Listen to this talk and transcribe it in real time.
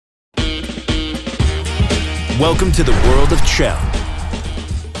Welcome to the world of CHEL.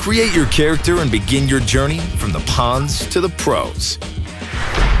 Create your character and begin your journey from the pawns to the pros.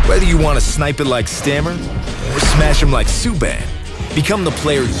 Whether you want to snipe it like Stammer or smash him like Subban, become the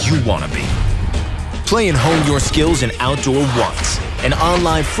player you want to be. Play and hone your skills in Outdoor ONES, an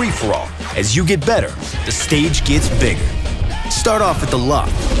online free-for-all. As you get better, the stage gets bigger. Start off at the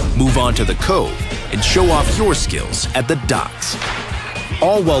loft, move on to the cove, and show off your skills at the docks.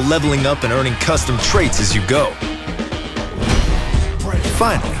 All while leveling up and earning custom traits as you go.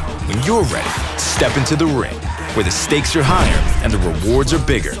 Finally, when you're ready, step into the ring, where the stakes are higher and the rewards are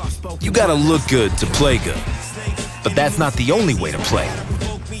bigger. You gotta look good to play good. But that's not the only way to play.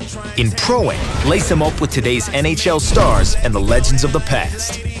 In Pro-Am, lace them up with today's NHL stars and the legends of the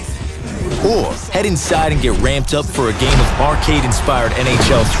past. Or head inside and get ramped up for a game of arcade-inspired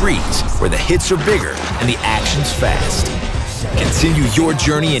NHL THREES, where the hits are bigger and the action's fast. Continue your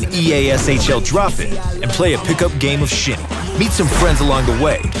journey in EASHL Drop-In and play a pickup game of Shinny. Meet some friends along the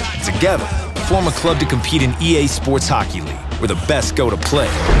way, and together, form a club to compete in EA Sports Hockey League, where the best go to play.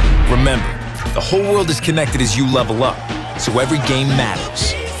 Remember, the whole world is connected as you level up, so every game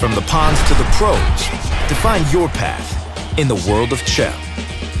matters. From the pawns to the pros, define your path in the world of CHEL.